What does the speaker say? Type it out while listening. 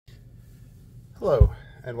Hello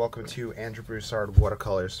and welcome to Andrew Broussard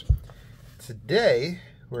Watercolors. Today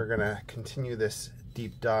we're going to continue this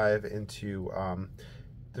deep dive into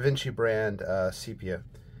the Vinci brand Sepia.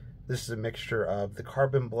 This is a mixture of the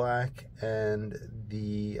carbon black and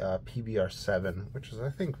the PBR7, which is I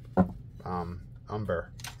think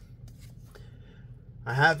umber.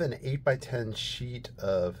 I have an 8x10 sheet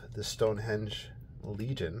of the Stonehenge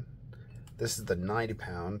Legion. This is the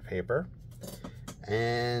 90-pound paper,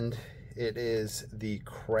 and it is the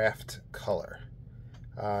Kraft color.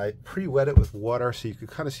 I pre-wet it with water so you can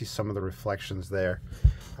kind of see some of the reflections there.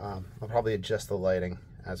 I'll probably adjust the lighting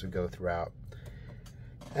as we go throughout.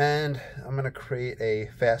 And I'm going to create a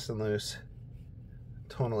fast and loose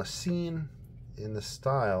tonalist scene in the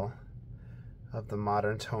style of the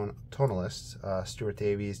modern tonalists, Stuart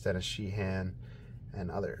Davies, Dennis Sheehan,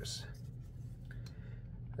 and others.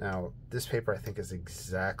 Now, this paper I think is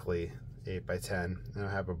exactly 8x10, and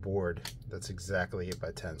I have a board that's exactly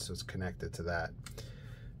 8x10, so it's connected to that,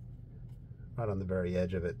 right on the very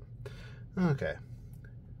edge of it. Okay,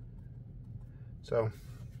 so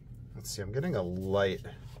let's see, I'm getting a light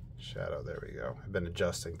shadow. There we go. I've been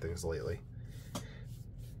adjusting things lately.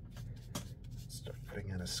 Let's start putting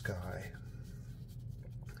in a sky.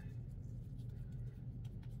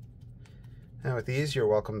 Now with these, you're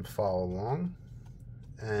welcome to follow along,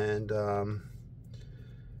 and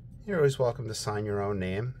you're always welcome to sign your own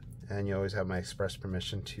name, and you always have my express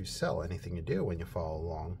permission to sell anything you do when you follow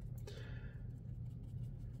along.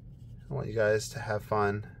 I want you guys to have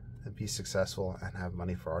fun and be successful and have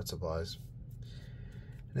money for art supplies.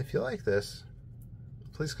 And if you like this,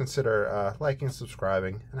 please consider liking and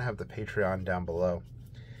subscribing, and I have the Patreon down below.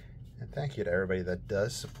 And thank you to everybody that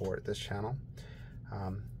does support this channel.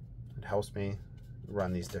 It helps me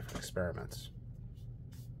run these different experiments.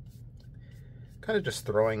 Kind of just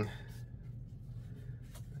throwing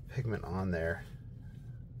the pigment on there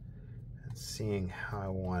and seeing how I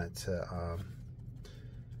want it to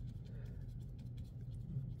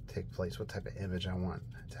take place, what type of image I want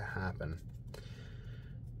to happen.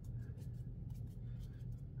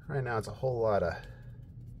 Right now it's a whole lot of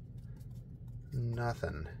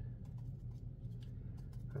nothing.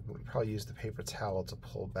 I would probably use the paper towel to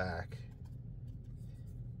pull back.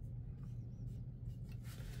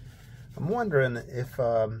 I'm wondering if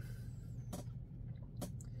I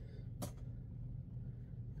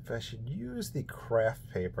should use the Kraft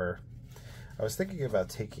paper. I was thinking about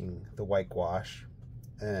taking the white gouache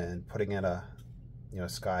and putting in a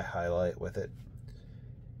sky highlight with it,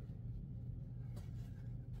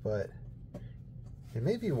 but it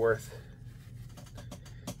may be worth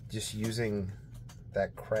just using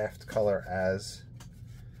that Kraft color as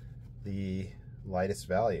the lightest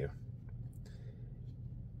value.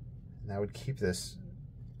 And that would keep this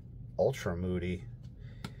ultra moody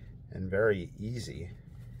and very easy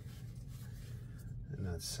in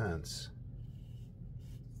that sense.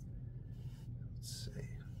 Let's see.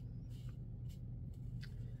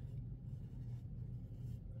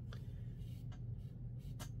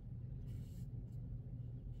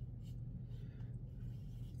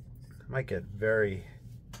 I might get very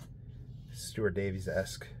Stuart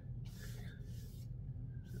Davies-esque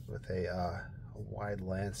with a wide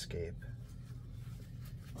landscape.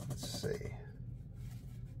 Let's see.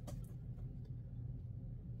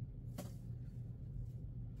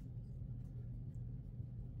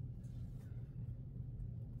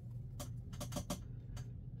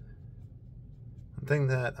 One thing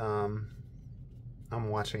that I'm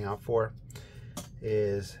watching out for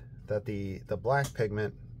is that the black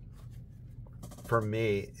pigment, for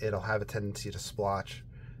me, it'll have a tendency to splotch.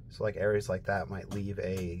 So like areas like that might leave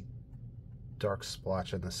a dark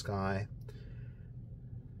splotch in the sky.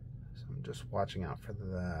 So I'm just watching out for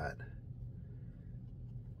that.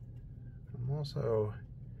 I'm also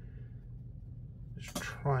just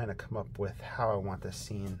trying to come up with how I want the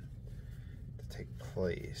scene to take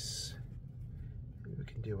place. Maybe we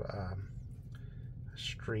can do a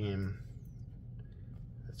stream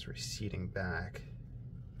that's receding back.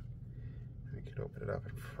 We could open it up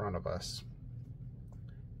in front of us.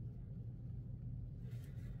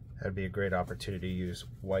 That'd be a great opportunity to use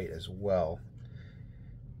white as well.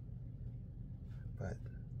 But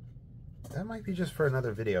that might be just for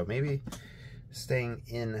another video. Maybe staying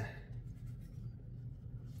in,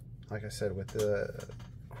 like I said, with the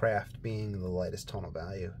Kraft being the lightest tonal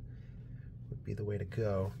value would be the way to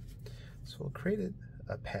go. So we'll create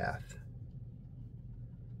a path.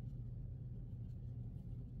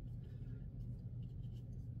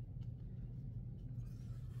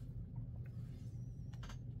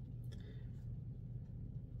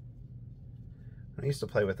 I used to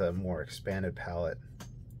play with a more expanded palette.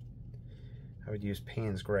 I I would use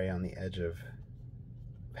Payne's gray on the edge of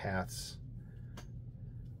paths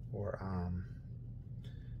or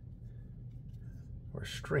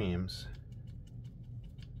streams.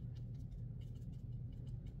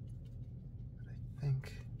 I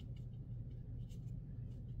think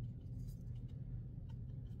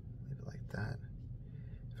leave it like that.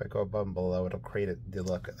 If I go above and below, it'll create the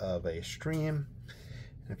look of a stream.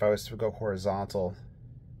 And if I was to go horizontal,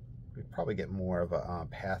 we'd probably get more of a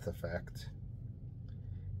path effect.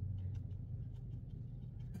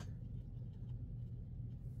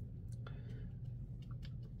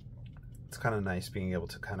 It's kind of nice being able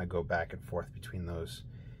to kind of go back and forth between those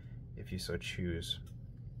if you so choose.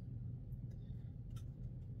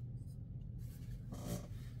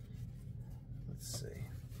 Let's see.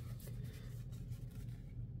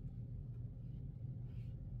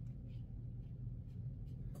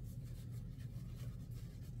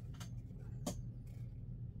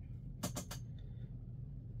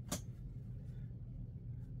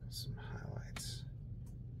 Some highlights.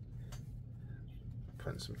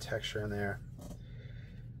 Putting some texture in there.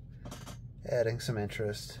 Adding some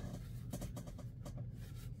interest.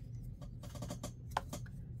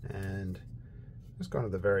 And just going to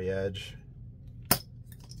the very edge.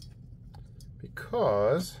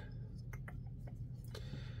 Because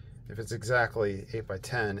if it's exactly 8 by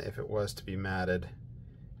 10, if it was to be matted,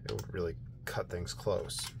 it would really cut things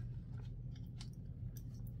close.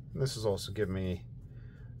 And this is also giving me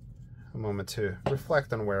a moment to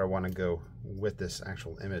reflect on where I want to go with this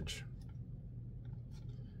actual image.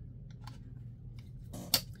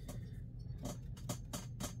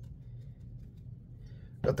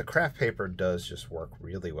 But the Kraft paper does just work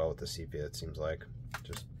really well with the sepia, it seems like.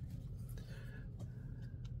 Just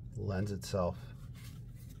lends itself.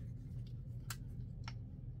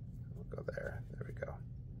 We'll go there. There we go.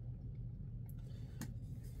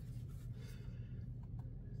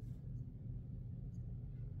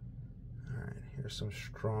 All right, here's some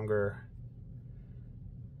stronger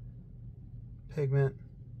pigment.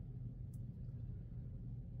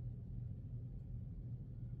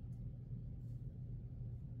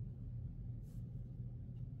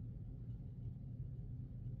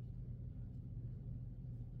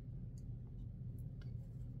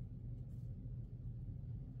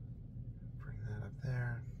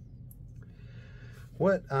 There.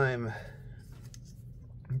 What I'm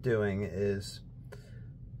doing is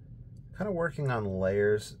kind of working on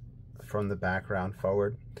layers from the background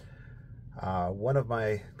forward. One of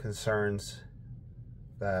my concerns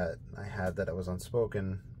that I had that it was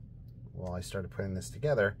unspoken while I started putting this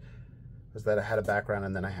together was that I had a background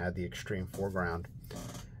and then I had the extreme foreground.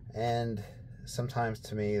 And sometimes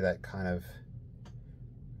to me that kind of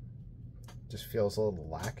just feels a little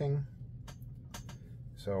lacking.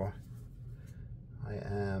 So I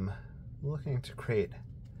am looking to create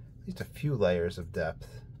at least a few layers of depth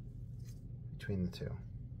between the two.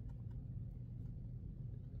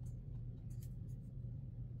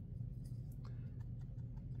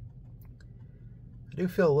 I do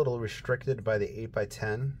feel a little restricted by the 8 by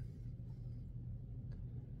 10.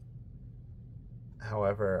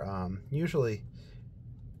 However, usually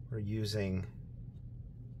we're using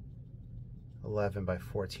 11 by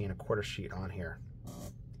 14, a quarter sheet on here.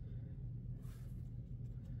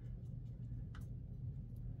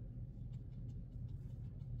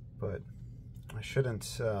 But I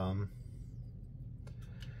shouldn't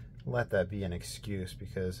let that be an excuse,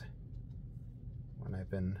 because when I've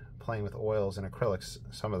been playing with oils and acrylics,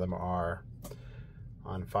 some of them are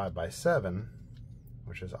on 5 by 7,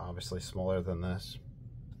 which is obviously smaller than this.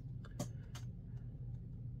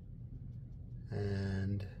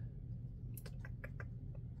 And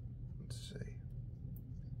let's see.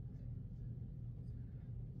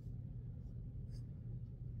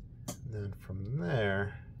 And then from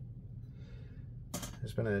there,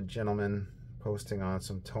 there's been a gentleman posting on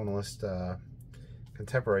some Tonalist,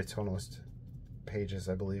 contemporary Tonalist pages,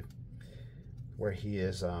 I believe, where he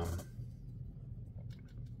is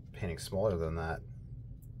painting smaller than that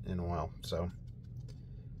in oil. So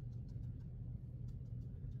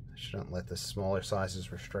I shouldn't let the smaller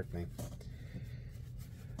sizes restrict me.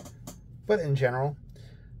 But in general,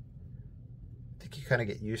 I think you kind of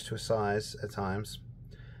get used to a size at times.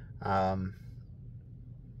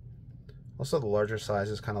 Also, the larger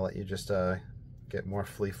sizes kind of let you just get more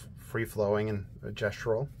free-flowing and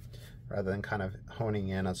gestural, rather than kind of honing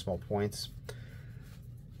in on small points.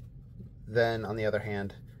 Then, on the other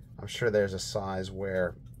hand, I'm sure there's a size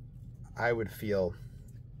where I would feel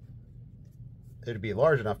it would be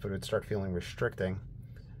large enough, but it would start feeling restricting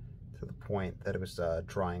to the point that it was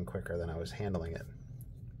drying quicker than I was handling it.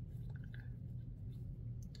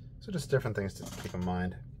 So just different things to keep in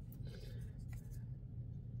mind.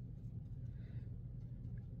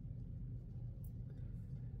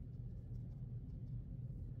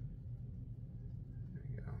 There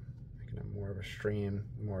you go. Making it more of a stream,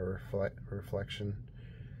 more reflection.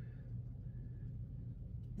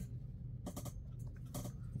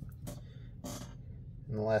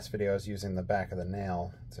 In the last video I was using the back of the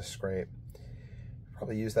nail to scrape.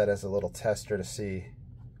 Probably use that as a little tester to see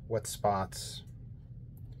what spots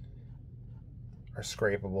are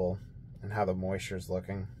scrapable and how the moisture is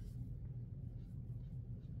looking.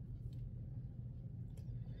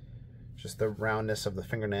 Just the roundness of the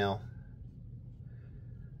fingernail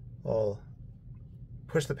will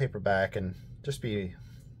push the paper back and just be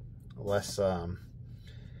less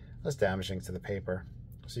damaging to the paper.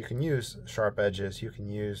 So you can use sharp edges, you can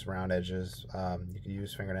use round edges, you can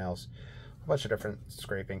use fingernails, a bunch of different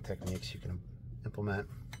scraping techniques you can implement.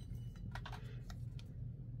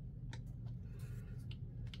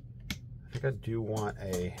 I think I do want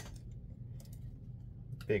a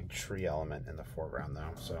big tree element in the foreground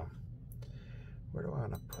though, so where do I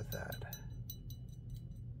want to put that?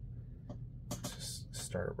 Let's just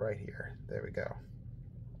start it right here. There we go.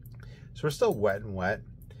 So we're still wet and wet,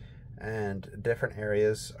 and different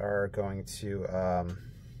areas are going to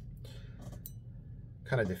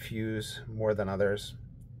kind of diffuse more than others.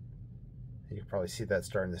 You can probably see that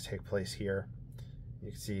starting to take place here.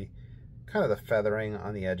 You can see kind of the feathering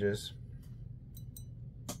on the edges.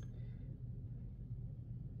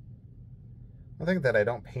 One thing that I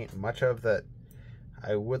don't paint much of that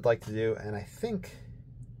I would like to do, and I think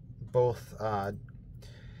both Ron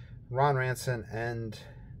Ranson and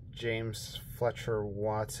James Fletcher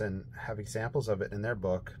Watson have examples of it in their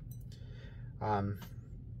book,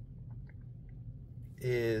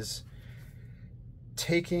 is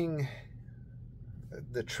taking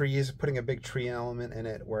the trees, putting a big tree element in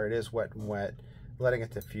it where it is wet and wet, letting it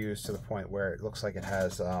diffuse to the point where it looks like it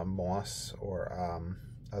has moss or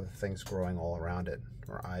other things growing all around it,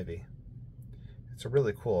 or ivy. It's a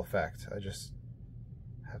really cool effect. I just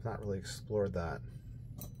have not really explored that.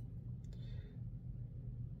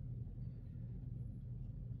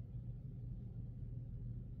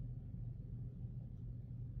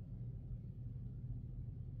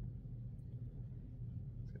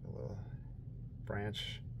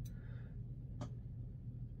 Branch. I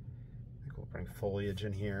think we'll bring foliage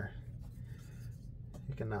in here.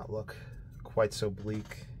 You can not look quite so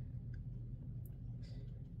bleak.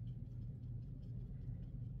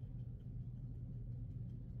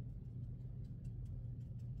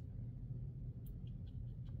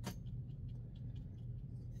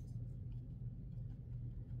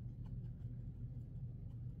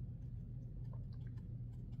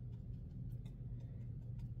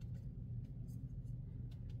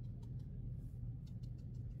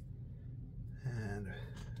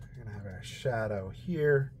 Shadow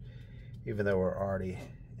here, even though we're already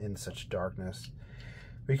in such darkness.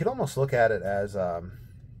 We could almost look at it as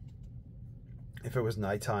if it was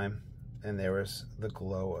nighttime and there was the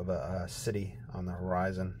glow of a city on the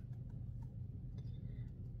horizon.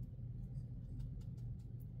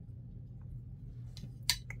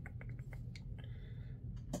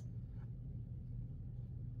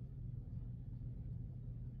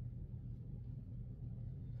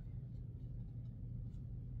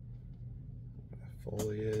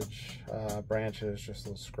 Foliage, branches, just a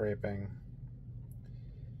little scraping.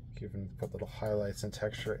 You can put little highlights and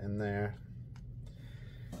texture in there.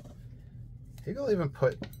 You can even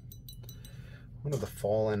put one of the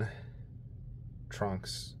fallen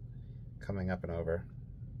trunks coming up and over.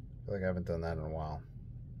 I feel like I haven't done that in a while.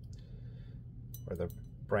 Or the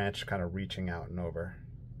branch kind of reaching out and over.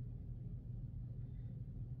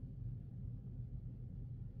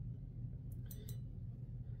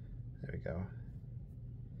 There we go.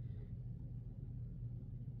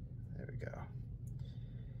 There we go.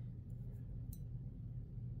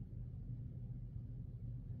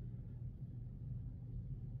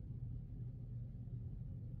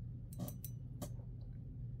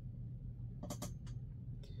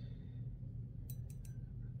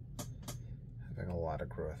 Having a lot of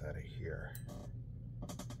growth out of here.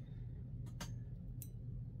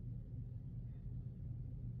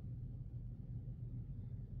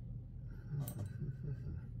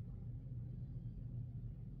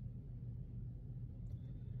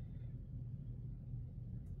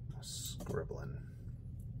 Scribbling.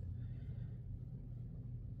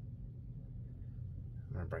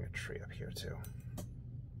 I'm going to bring a tree up here too.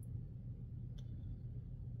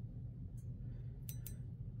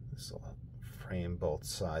 This will frame both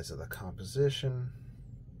sides of the composition.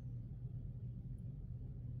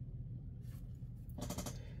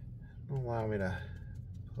 Allow me to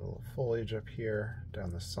put a little foliage up here,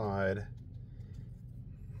 down the side.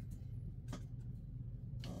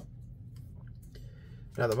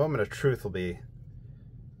 Now the moment of truth will be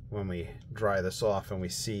when we dry this off and we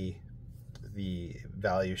see the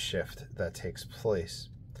value shift that takes place.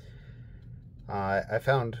 I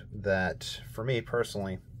found that for me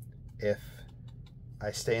personally, if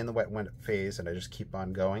I stay in the wet phase and I just keep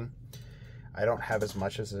on going, I don't have as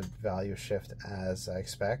much as a value shift as I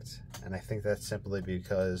expect, and I think that's simply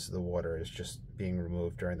because the water is just being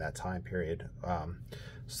removed during that time period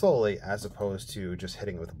slowly, as opposed to just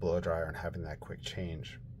hitting it with a blow dryer and having that quick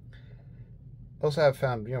change. Also, I've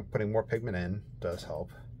found, putting more pigment in does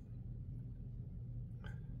help,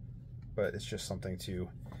 but it's just something to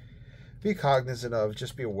be cognizant of.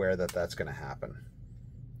 Just be aware that that's going to happen.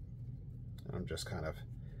 And I'm just kind of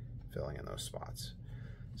filling in those spots.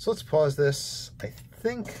 So let's pause this. I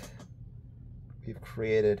think we've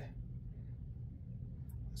created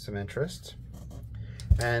some interest,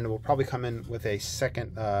 and we'll probably come in with a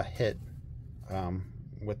second hit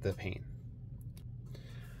with the paint.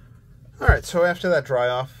 All right, so after that dry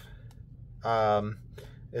off,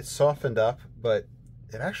 it's softened up, but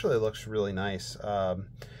it actually looks really nice.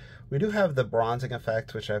 We do have the bronzing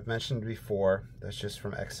effect, which I've mentioned before. That's just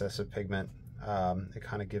from excessive pigment. It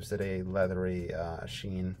kind of gives it a leathery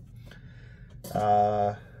sheen.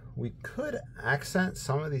 We could accent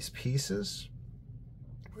some of these pieces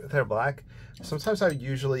with our black. Sometimes I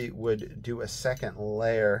usually would do a second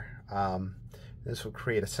layer. This would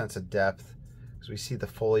create a sense of depth, because we see the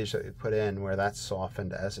foliage that we put in where that's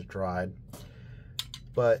softened as it dried.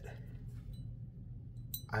 But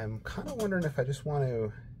I'm kind of wondering if I just want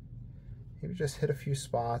to maybe just hit a few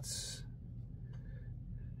spots.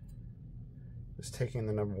 Just taking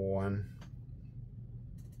the number 1.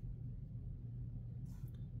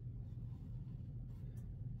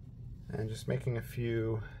 And just making a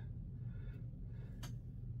few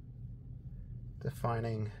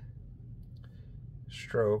defining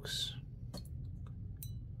strokes.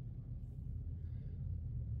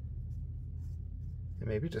 And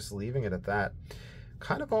maybe just leaving it at that.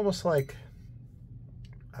 Kind of almost like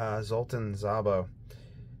Zoltan Szabo.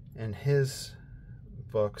 In his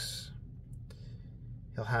books,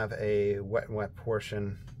 he'll have a wet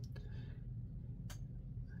portion.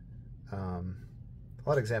 A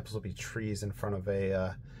lot of examples will be trees in front of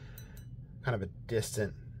a kind of a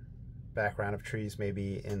distant background of trees,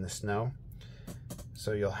 maybe in the snow.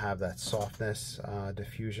 So you'll have that softness,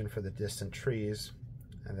 diffusion for the distant trees,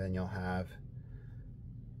 and then you'll have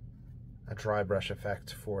a dry brush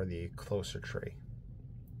effect for the closer tree.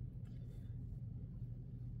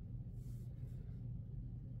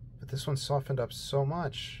 But this one softened up so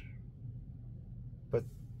much, but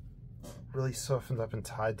really softened up and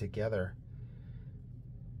tied together.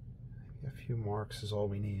 Maybe a few marks is all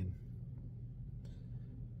we need.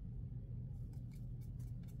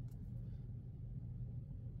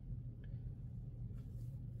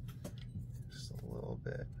 Just a little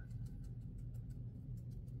bit.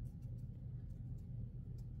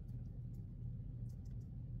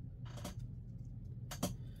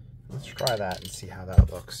 Let's try that and see how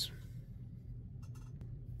that looks.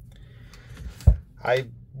 I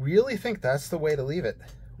really think that's the way to leave it.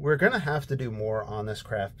 We're going to have to do more on this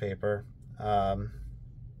craft paper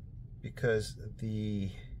because the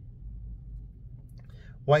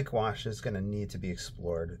whitewash is going to need to be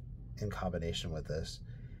explored in combination with this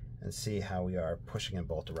and see how we are pushing in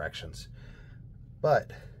both directions. But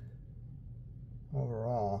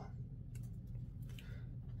overall,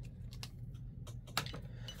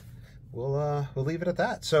 we'll leave it at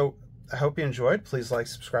that. So I hope you enjoyed. Please like,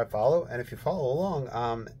 subscribe, follow, and if you follow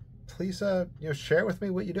along, please share with me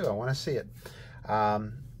what you do. I want to see it.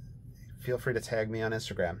 Feel free to tag me on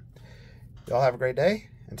Instagram. Y'all have a great day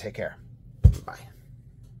and take care. Bye.